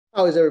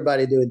How is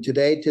everybody doing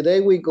today?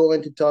 Today we're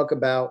going to talk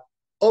about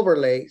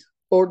overlays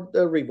for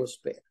the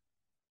REVOSPIN.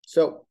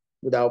 So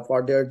without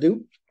further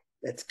ado,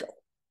 let's go.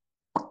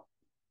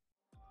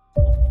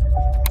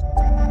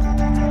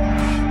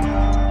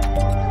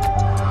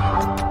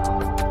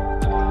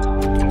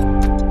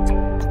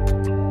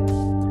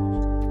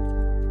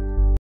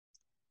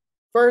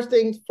 First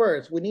things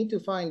first, we need to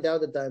find out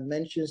the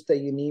dimensions that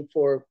you need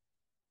for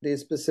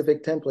this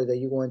specific template that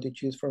you're going to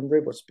choose from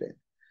REVOSPIN.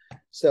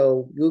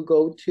 So you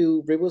go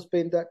to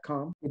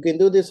revospin.com. You can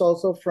do this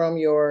also from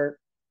your,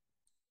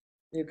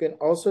 you can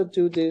also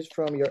do this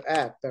from your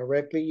app.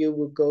 Directly, you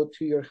will go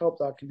to your help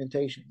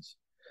documentations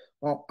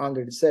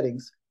under the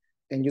settings,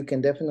 and you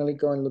can definitely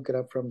go and look it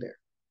up from there.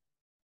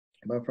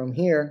 But from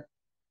here,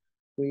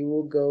 we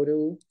will go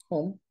to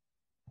home,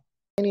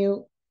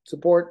 menu,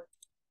 support,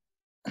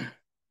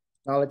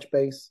 knowledge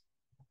base.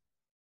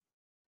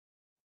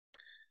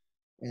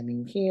 And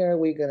in here,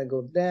 we're gonna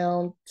go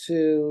down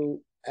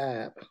to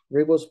app,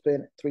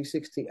 REVOSPIN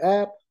 360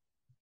 app.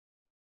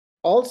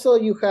 Also,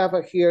 you have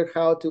here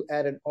how to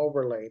add an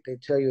overlay. They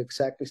tell you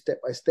exactly step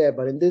by step,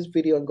 but in this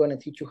video, I'm gonna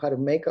teach you how to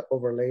make an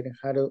overlay and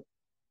how to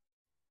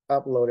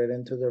upload it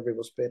into the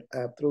REVOSPIN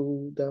app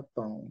through the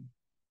phone.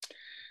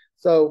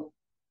 So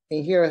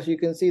in here, as you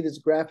can see, this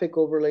graphic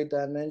overlay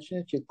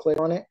dimensions, you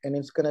click on it and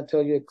it's gonna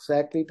tell you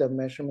exactly the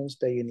measurements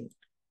that you need.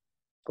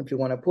 If you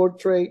want a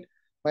portrait,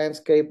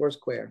 landscape, or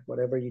square,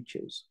 whatever you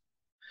choose.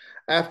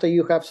 After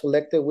you have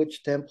selected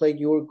which template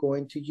you're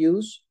going to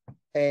use,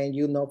 and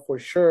you know for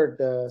sure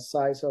the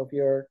size of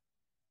your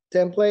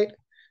template,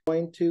 you're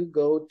going to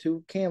go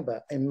to Canva.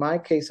 In my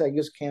case, I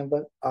use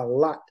Canva a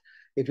lot.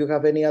 If you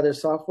have any other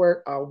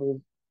software, I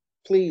will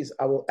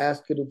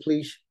ask you to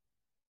please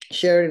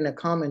share it in a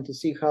comment to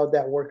see how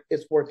that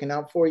is working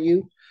out for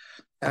you.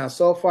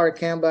 So far,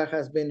 Canva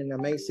has been an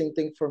amazing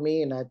thing for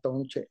me, and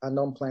I'm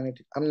not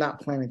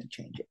planning to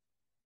change it.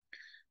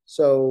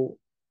 So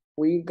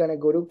we're gonna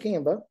go to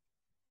Canva.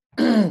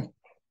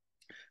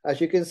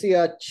 As you can see,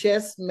 I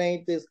just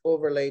made this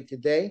overlay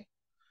today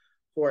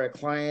for a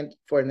client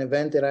for an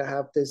event that I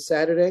have this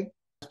Saturday.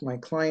 I asked my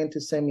client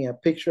to send me a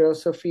picture of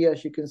Sophia.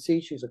 As you can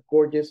see, she's a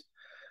gorgeous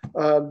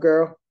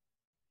girl.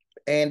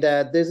 And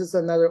this is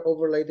another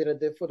overlay that I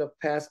did for the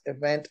past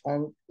event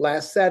on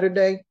last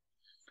Saturday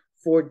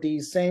for the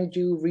St.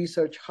 Jude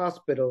Research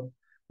Hospital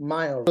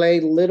mile.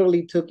 Overlay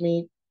literally took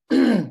me,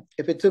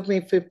 if it took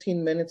me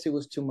 15 minutes, it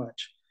was too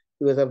much.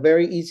 It was a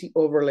very easy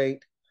overlay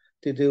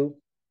to do.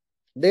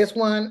 This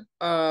one,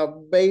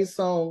 based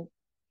on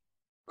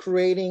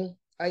creating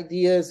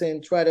ideas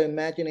and try to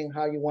imagining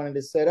how you wanted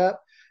to set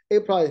up,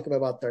 it probably took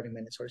about 30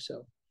 minutes or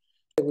so.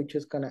 We're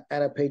just gonna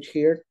add a page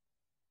here.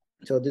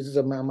 So this is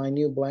my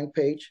new blank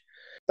page,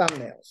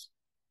 thumbnails.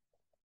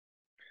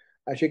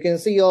 As you can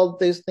see, all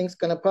these things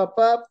gonna pop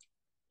up.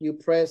 You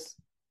press,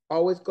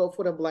 always go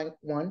for the blank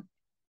one.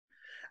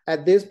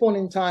 At this point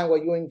in time,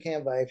 while you're in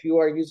Canva, if you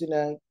are using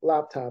a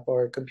laptop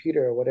or a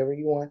computer or whatever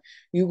you want,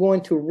 you're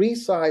going to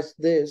resize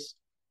this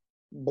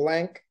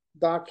blank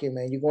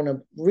document. You're going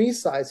to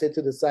resize it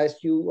to the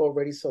size you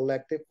already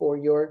selected for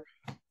your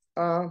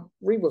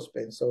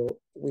REVOSPIN. So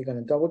we're going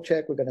to double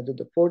check. We're going to do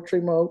the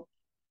portrait mode,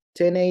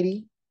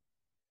 1080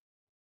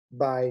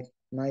 by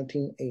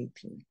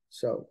 1918.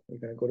 So we're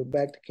going to go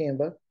back to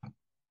Canva,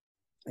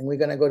 and we're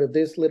going to go to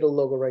this little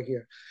logo right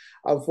here.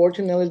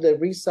 Unfortunately, the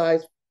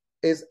resize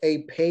is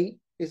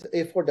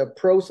for the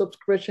pro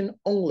subscription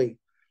only.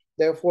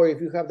 Therefore, if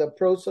you have the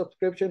pro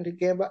subscription to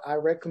Canva, I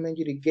recommend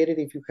you to get it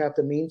if you have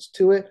the means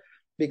to it,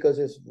 because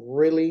it's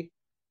really,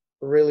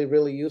 really,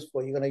 really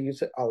useful. You're going to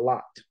use it a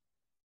lot.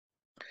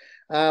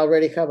 I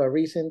already have a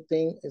recent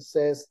thing. It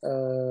says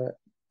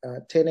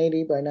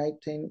 1080 by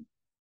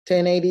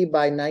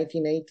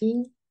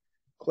 1918.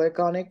 Click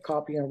on it,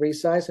 copy and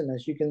resize. And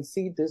as you can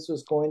see, this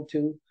is going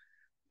to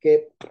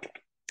get,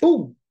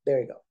 boom, there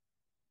you go.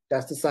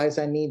 That's the size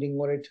I need in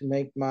order to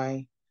make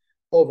my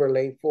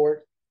overlay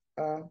for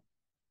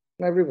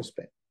my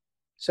REVOSPIN.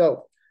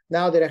 So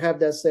now that I have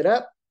that set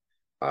up,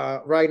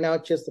 right now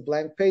it's just a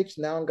blank page.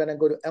 Now I'm gonna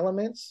go to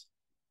elements.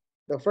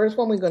 The first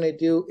one we're gonna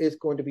do is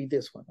going to be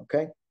this one,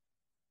 okay?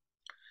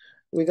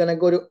 We're gonna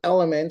go to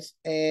elements,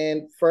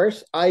 and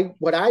first, I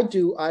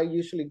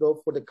usually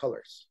go for the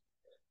colors.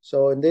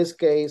 So in this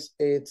case,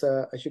 it's,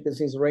 as you can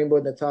see, it's rainbow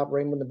at the top,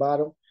 rainbow at the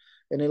bottom,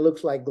 and it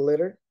looks like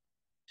glitter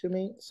to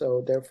me.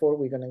 So therefore,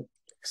 we're gonna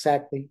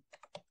exactly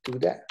do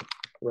that.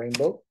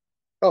 Rainbow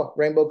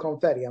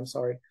confetti, I'm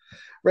sorry.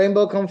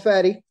 Rainbow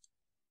confetti.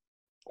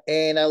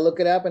 And I look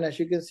it up, and as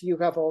you can see, you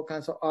have all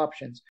kinds of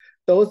options.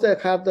 Those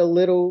that have the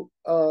little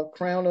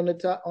crown on the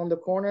top, on the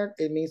corner,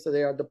 it means that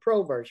they are the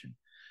pro version,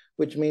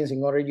 which means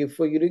in order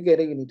for you to get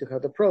it, you need to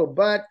have the pro.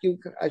 But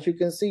as you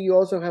can see, you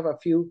also have a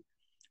few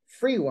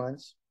free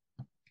ones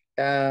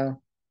that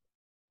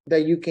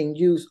you can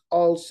use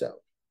also.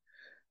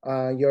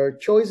 Your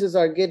choices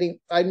are getting,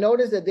 I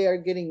noticed that they are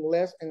getting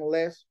less and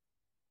less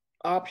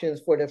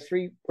options for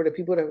the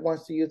people that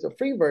wants to use the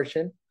free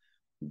version,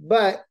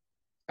 but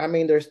I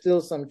mean, there's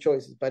still some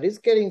choices, but it's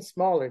getting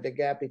smaller, the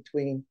gap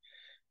between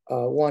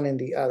one and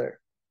the other.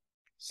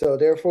 So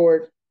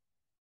therefore,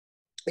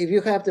 if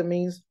you have the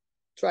means,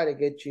 try to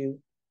get you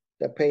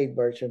the paid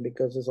version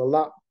because it's a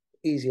lot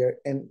easier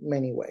in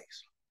many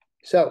ways.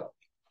 So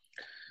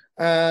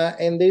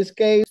in this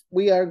case,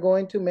 we are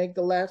going to make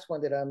the last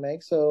one that I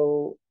make.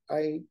 So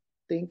I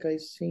think I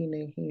seen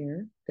it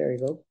here. There you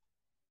go.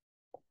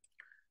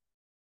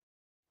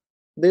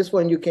 This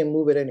one, you can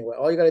move it anywhere.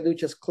 All you got to do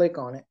is just click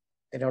on it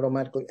and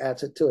automatically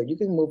adds it to it. You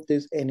can move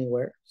this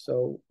anywhere.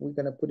 So we're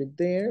going to put it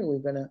there. We're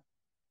going to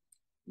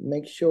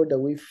make sure that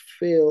we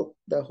fill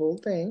the whole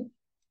thing.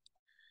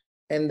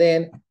 And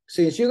then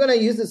since you're going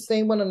to use the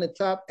same one on the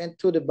top and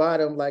to the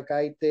bottom, like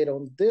I did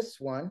on this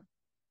one,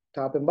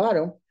 top and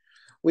bottom,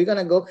 we're going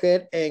to go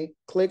ahead and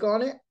click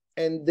on it.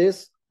 And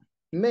this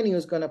menu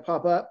is going to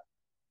pop up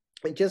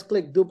and just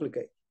click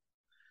duplicate.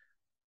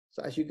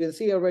 So as you can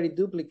see, I already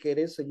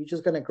duplicated. So you're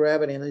just going to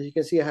grab it. And as you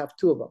can see, I have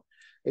two of them.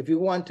 If you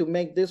want to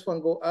make this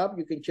one go up,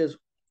 you can just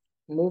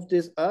move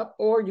this up,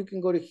 or you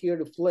can go to here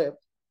to flip.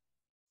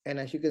 And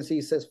as you can see,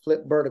 it says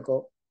flip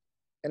vertical,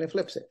 and it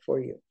flips it for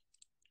you.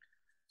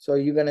 So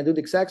you're going to do the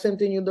exact same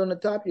thing you do on the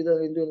top, you're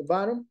going to do on the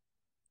bottom.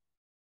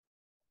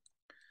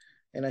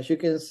 And as you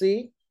can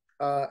see,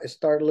 it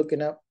start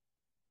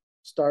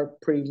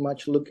pretty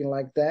much looking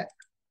like that,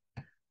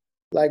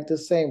 like the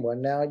same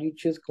one. Now you're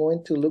just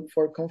going to look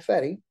for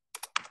confetti.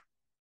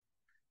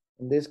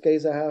 In this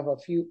case, I have a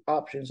few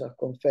options of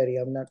confetti.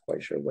 I'm not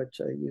quite sure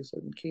which I use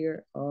in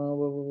here.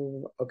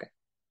 Okay,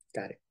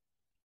 got it.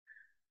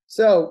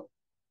 So,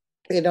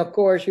 and of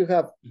course, you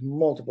have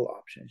multiple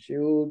options.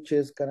 You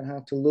just gonna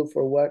have to look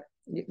for what.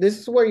 This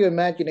is where your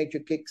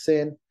imagination kicks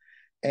in,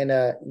 and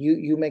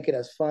you make it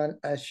as fun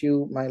as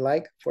you might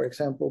like. For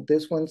example,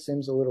 this one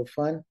seems a little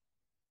fun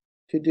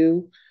to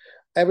do.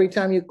 Every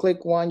time you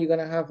click one, you're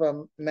gonna have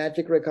a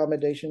magic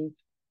recommendation.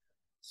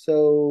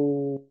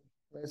 So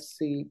let's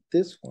see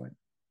this one.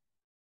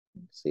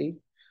 See,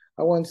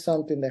 I want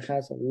something that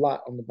has a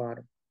lot on the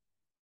bottom.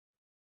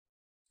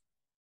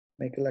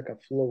 Make it like a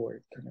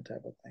floor kind of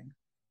type of thing.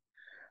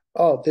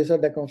 Oh, these are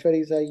the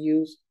confettis I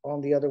used on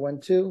the other one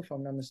too, if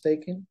I'm not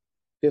mistaken.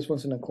 This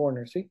one's in the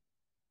corner, see?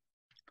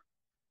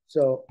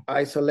 So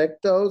I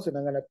select those and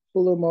I'm gonna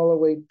pull them all the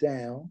way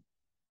down.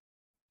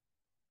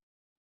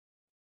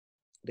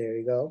 There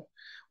you go.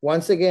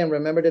 Once again,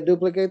 remember the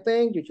duplicate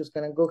thing. You're just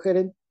gonna go ahead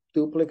and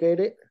duplicate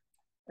it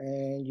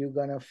and you're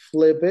gonna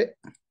flip it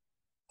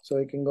so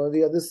it can go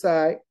the other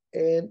side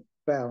and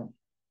bam.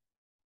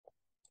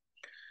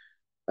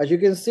 As you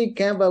can see,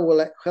 Canva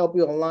will help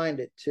you align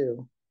it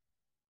too.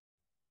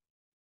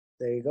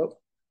 There you go.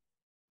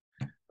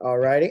 All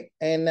righty,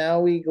 and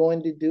now we're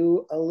going to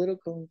do a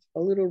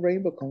little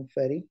rainbow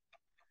confetti.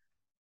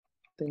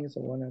 I think it's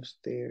the one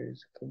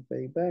upstairs.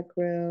 Confetti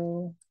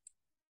background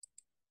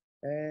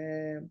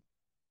and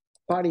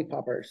potty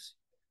poppers.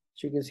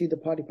 So you can see the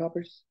potty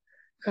poppers.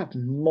 I have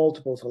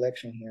multiple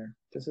selection here.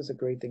 This is a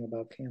great thing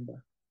about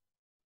Canva.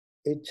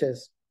 It's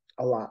just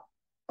a lot.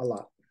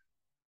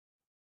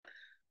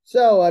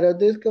 So out of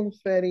this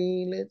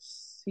confetti,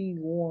 let's see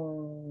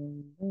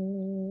one.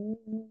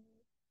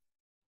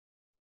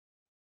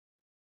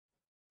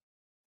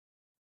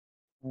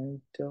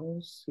 I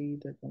don't see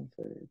the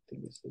confetti. I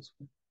think it's this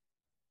one.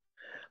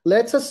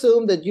 Let's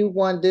assume that you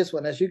want this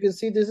one. As you can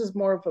see, this is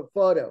more of a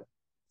photo.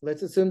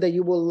 Let's assume that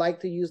you will like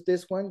to use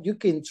this one. You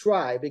can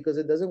try because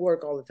it doesn't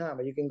work all the time,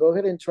 but you can go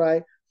ahead and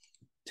try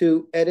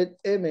to edit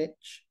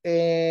image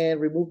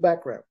and remove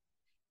background.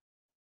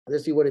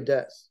 Let's see what it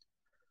does.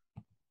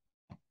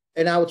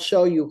 And I will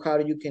show you how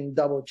you can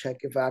double check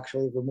if I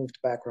actually removed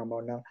the background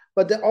or not.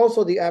 But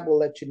also the app will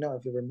let you know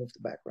if you removed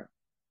the background.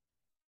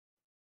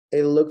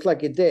 It looks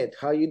like it did.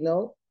 How you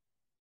know?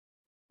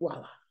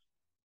 Voila.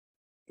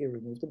 It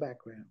removed the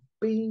background.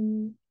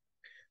 Bing.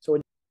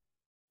 So,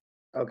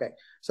 okay.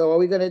 So what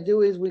we're going to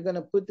do is we're going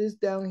to put this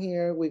down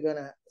here. We're going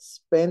to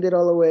spend it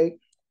all the way.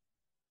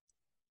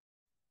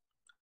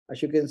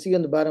 As you can see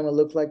on the bottom, it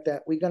looks like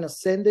that. We're going to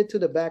send it to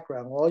the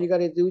background. All you got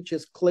to do is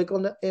just click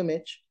on the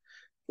image,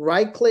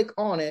 right click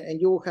on it, and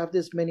you will have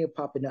this menu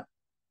popping up.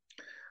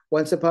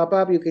 Once it pop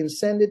up, you can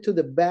send it to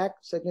the back,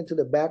 send it to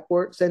the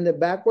backward. Send it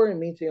backward, it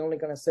means you're only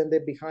going to send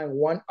it behind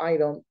one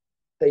item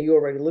that you're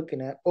already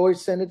looking at. Or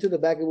send it to the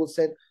back, it will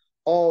send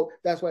all,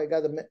 that's why I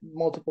got the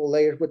multiple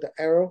layers with the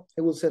arrow.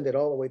 It will send it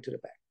all the way to the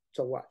back.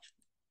 So watch.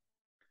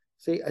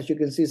 See, as you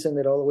can see, send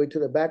it all the way to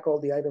the back.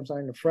 All the items are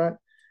in the front.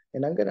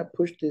 And I'm going to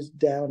push this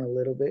down a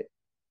little bit.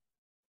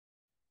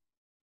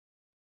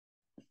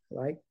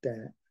 Like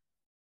that.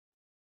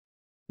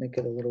 Make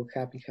it a little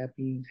happy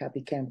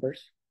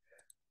campers.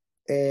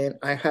 And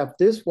I have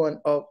this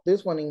one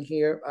in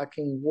here. I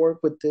can work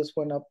with this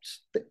one up.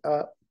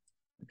 I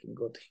can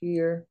go to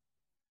here.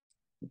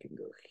 I can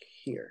go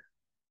here.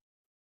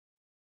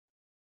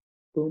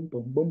 Boom,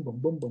 boom, boom, boom,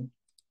 boom, boom.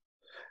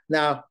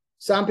 Now,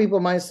 some people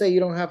might say you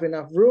don't have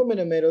enough room in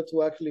the middle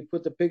to actually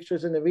put the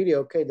pictures in the video.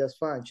 Okay, that's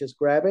fine. Just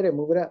grab it and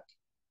move it up.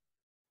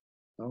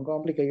 Don't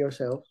complicate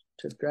yourself.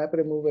 Just grab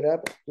it and move it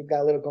up. You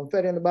got a little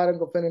confetti in the bottom,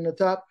 confetti in the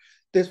top.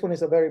 This one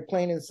is a very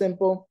plain and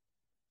simple.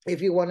 If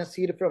you want to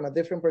see it from a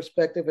different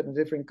perspective and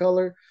a different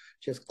color,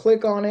 just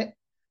click on it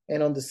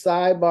And on the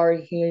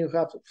sidebar here, you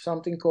have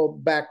something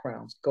called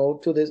backgrounds. Go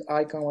to this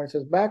icon where it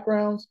says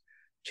backgrounds,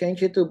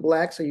 change it to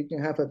black so you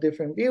can have a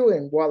different view,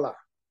 and voila.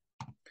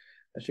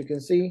 As you can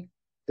see,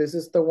 this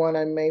is the one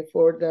I made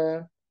for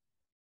the,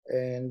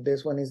 and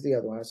this one is the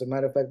other one. As a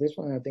matter of fact, this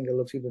one, I think it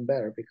looks even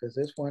better because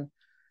this one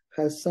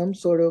has some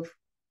sort of,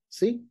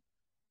 see?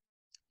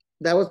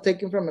 That was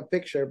taken from a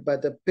picture,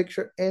 but the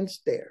picture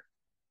ends there.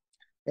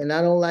 And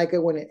I don't like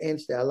it when it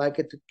ends there. I like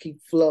it to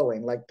keep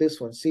flowing like this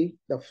one. See,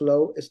 the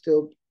flow is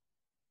still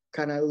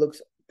kind of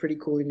looks pretty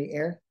cool in the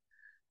air.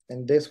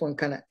 And this one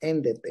kind of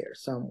ended there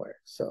somewhere.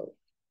 So,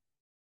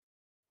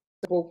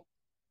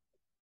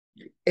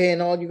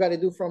 and all you got to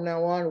do from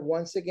now on,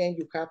 once again,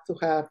 you have to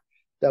have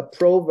the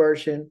pro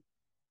version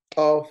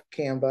of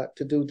Canva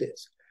to do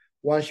this.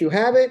 Once you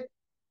have it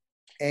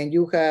and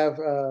you have,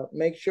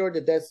 make sure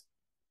that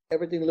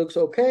everything looks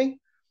okay,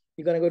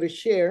 you're going to go to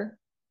share.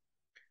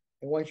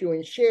 And once you're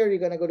in share, you're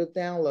going to go to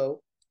download.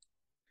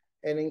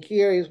 And in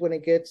here is when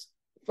it gets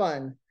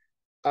fun.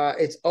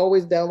 It's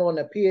always download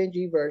a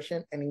PNG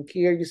version. And in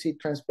here, you see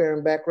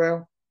transparent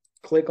background.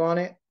 Click on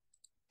it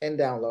and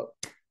download.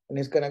 And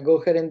it's going to go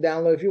ahead and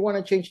download. If you want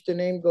to change the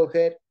name, go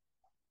ahead.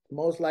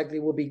 Most likely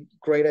will be a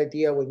great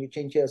idea when you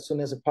change it as soon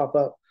as it pop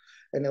up.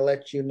 And it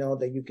lets you know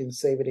that you can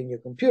save it in your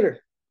computer.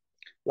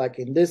 Like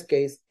in this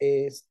case,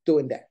 is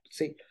doing that.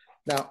 See,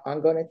 now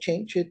I'm going to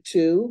change it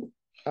to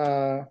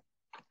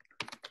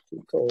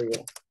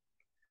tutorial.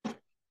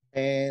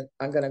 And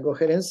I'm going to go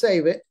ahead and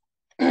save it.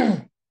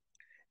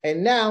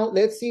 And now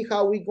let's see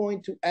how we're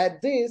going to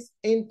add this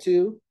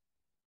into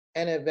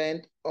an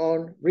event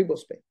on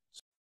REVOSPIN.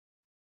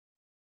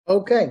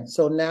 Okay,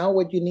 so now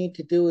what you need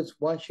to do is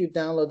once you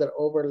download that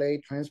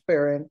overlay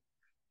transparent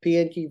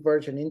PNG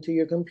version into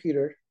your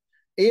computer,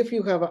 if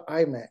you have an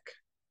iMac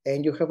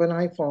and you have an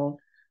iPhone,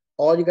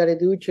 all you got to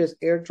do is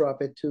just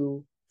airdrop it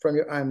from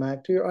your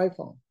iMac to your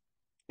iPhone,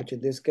 which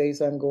in this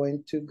case, I'm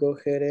going to go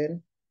ahead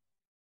and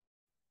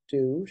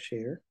do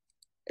share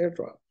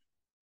airdrop.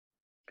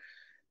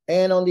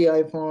 And on the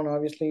iPhone,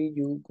 obviously,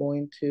 you're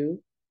going to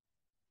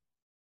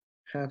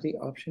have the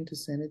option to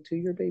send it to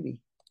your baby.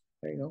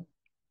 There you go.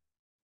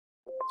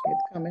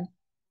 It's coming.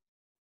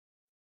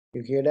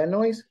 You hear that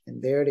noise?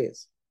 And there it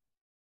is.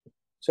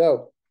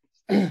 So,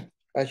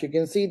 as you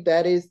can see,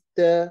 that is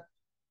the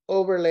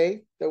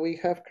overlay that we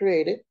have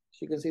created. So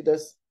you can see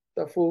that's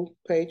the full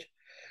page.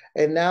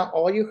 And now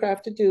all you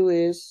have to do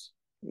is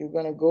you're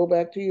going to go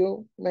back to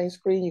your main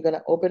screen. You're going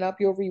to open up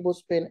your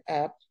REVOSPIN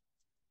app.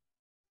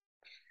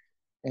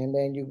 And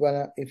then you're going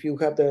to, if you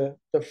have the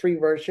free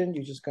version,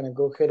 you're just going to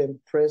go ahead and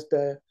press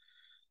the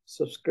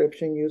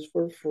subscription use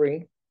for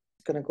free.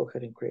 It's going to go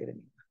ahead and create a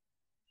new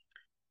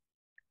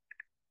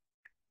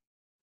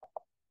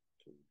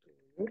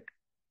one.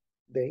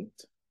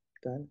 Date,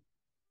 done.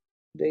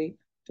 Date,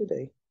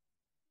 today.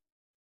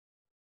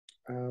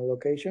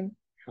 Location,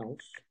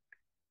 house,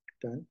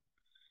 done.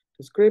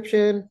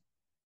 Description,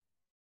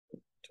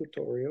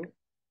 tutorial.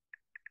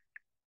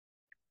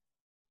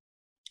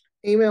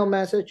 Email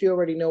message, you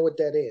already know what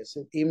that is.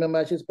 An email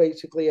message is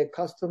basically a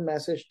custom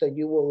message that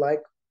you will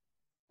like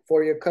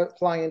for your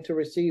client to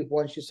receive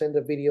once you send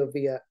a video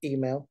via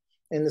email.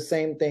 And the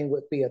same thing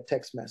would be a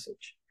text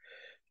message.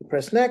 You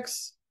press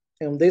next.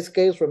 In this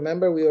case,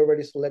 remember, we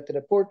already selected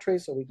a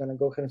portrait, so we're going to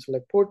go ahead and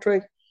select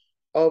portrait.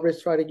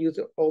 Always try to use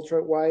the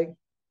ultra wide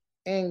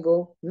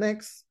angle.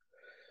 Next.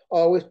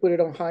 Always put it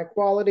on high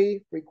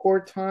quality.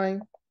 Record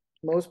time.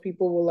 Most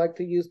people will like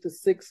to use the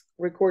 6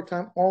 record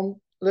time on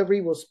the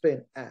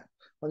REVOSPIN app.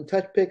 On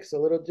TouchPic, it's a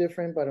little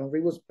different, but on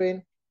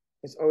REVOSPIN,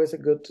 it's always a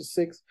good to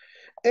 6.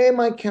 And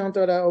my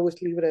counter, I always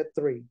leave it at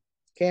 3.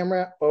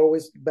 Camera,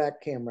 always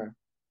back camera.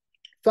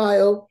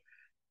 File,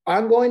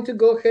 I'm going to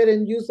go ahead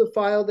and use the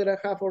file that I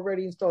have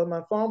already installed on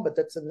my phone, but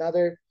that's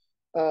another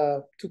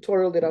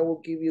tutorial that I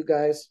will give you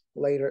guys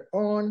later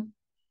on.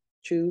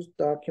 Choose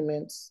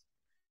documents,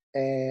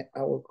 and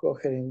I will go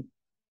ahead and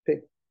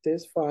pick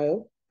this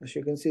file. As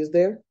you can see, it's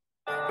there.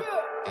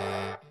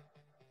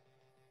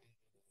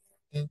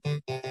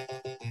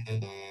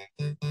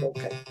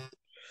 Okay.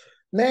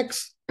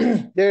 Next,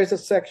 there's a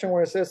section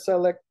where it says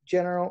select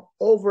general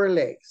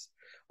overlays.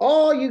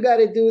 All you got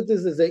to do,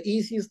 this is the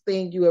easiest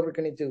thing you ever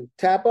going to do.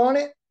 Tap on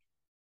it.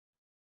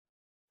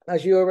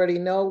 As you already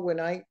know, when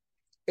I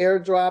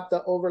airdrop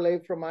the overlay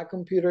from my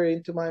computer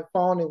into my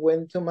phone, it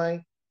went to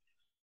my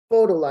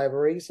photo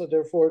library. So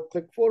therefore,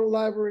 click photo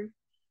library.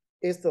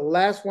 It's the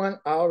last one.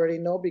 I already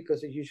know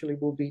because it usually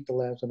will be the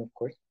last one, of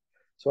course.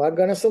 So I'm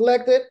going to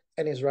select it,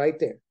 and it's right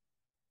there.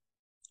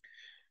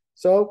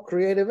 So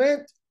create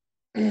event.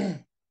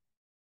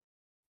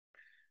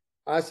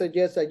 I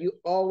suggest that you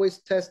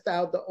always test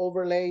out the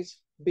overlays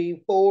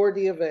before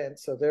the event.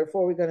 So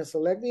therefore, we're going to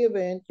select the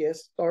event.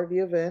 Yes, start the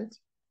event.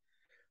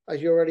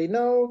 As you already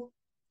know,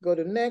 go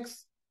to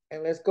next,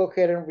 and let's go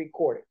ahead and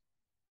record it.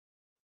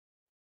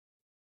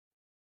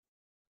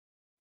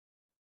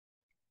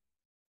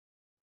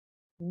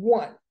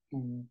 One.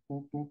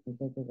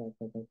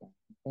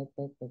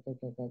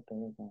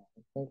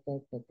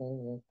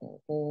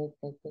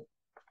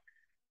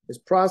 It's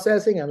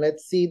processing, and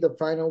let's see the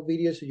final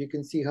video so you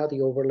can see how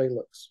the overlay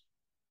looks.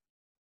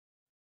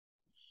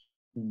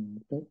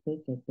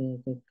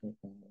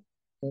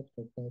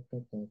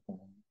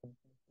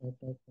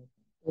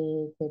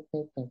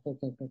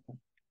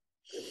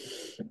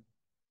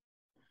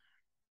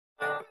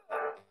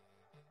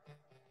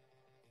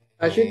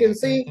 As you can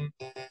see,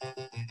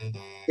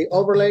 the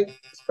overlay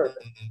is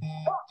perfect.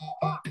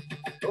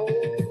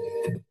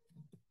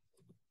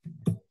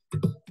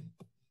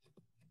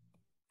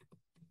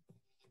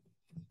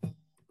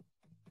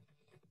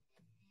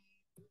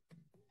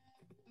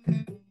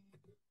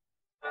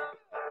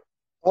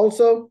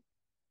 Also,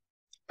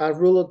 a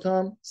rule of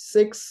thumb,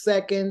 6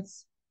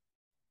 seconds,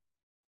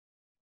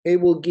 it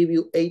will give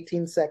you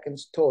 18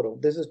 seconds total.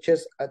 This is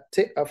just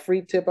a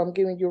free tip I'm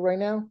giving you right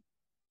now,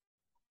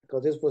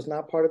 because this was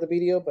not part of the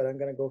video, but I'm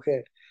gonna go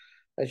ahead.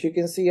 As you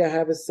can see, I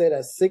have it set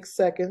at 6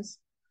 seconds,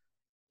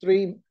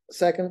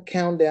 3-second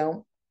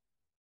countdown,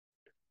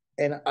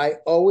 and I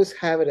always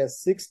have it at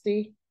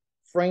 60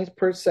 frames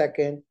per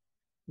second,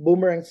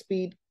 boomerang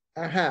speed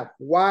I have.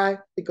 Why?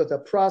 Because the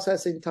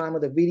processing time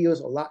of the video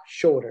is a lot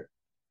shorter.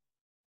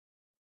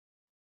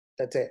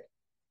 That's it.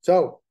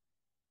 So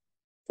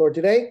for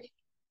today,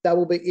 that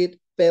will be it,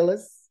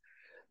 fellas.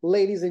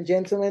 Ladies and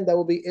gentlemen, that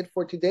will be it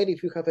for today.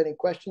 If you have any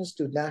questions,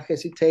 do not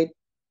hesitate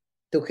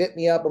to hit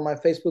me up on my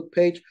Facebook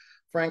page,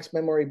 Frank's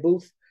Memory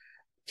Booth.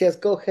 Just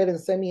go ahead and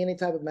send me any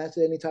type of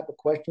message, any type of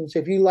questions.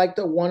 If you like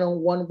the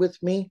one-on-one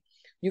with me,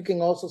 you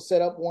can also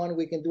set up one.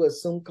 We can do a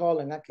Zoom call,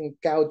 and I can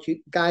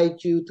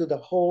guide you to the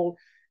whole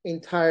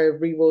entire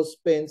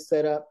REVOSPIN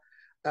setup.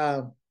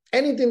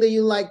 Anything that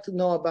you like to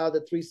know about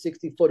the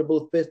 360 photo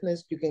booth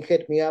business, you can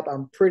hit me up.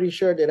 I'm pretty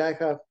sure that I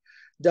have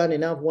done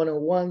enough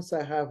one-on-ones.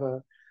 I have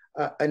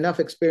enough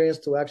experience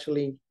to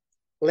actually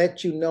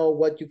let you know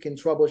what you can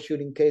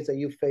troubleshoot in case that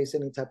you face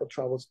any type of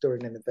troubles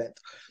during an event.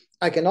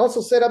 I can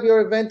also set up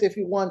your event if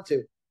you want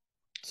to.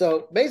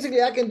 So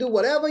basically, I can do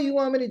whatever you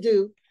want me to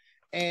do.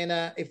 And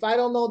if I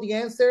don't know the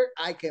answer,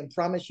 I can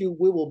promise you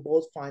we will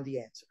both find the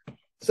answer.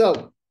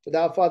 So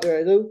without further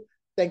ado,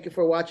 thank you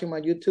for watching my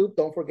YouTube.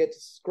 Don't forget to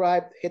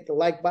subscribe, hit the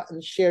like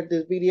button, share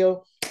this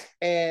video.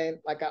 And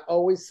like I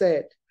always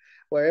said,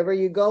 wherever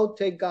you go,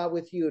 take God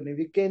with you. And if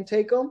you can't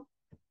take him,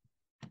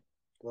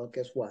 well,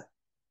 guess what?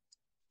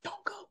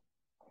 Don't go.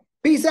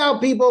 Peace out,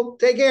 people.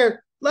 Take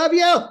care. Love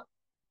you.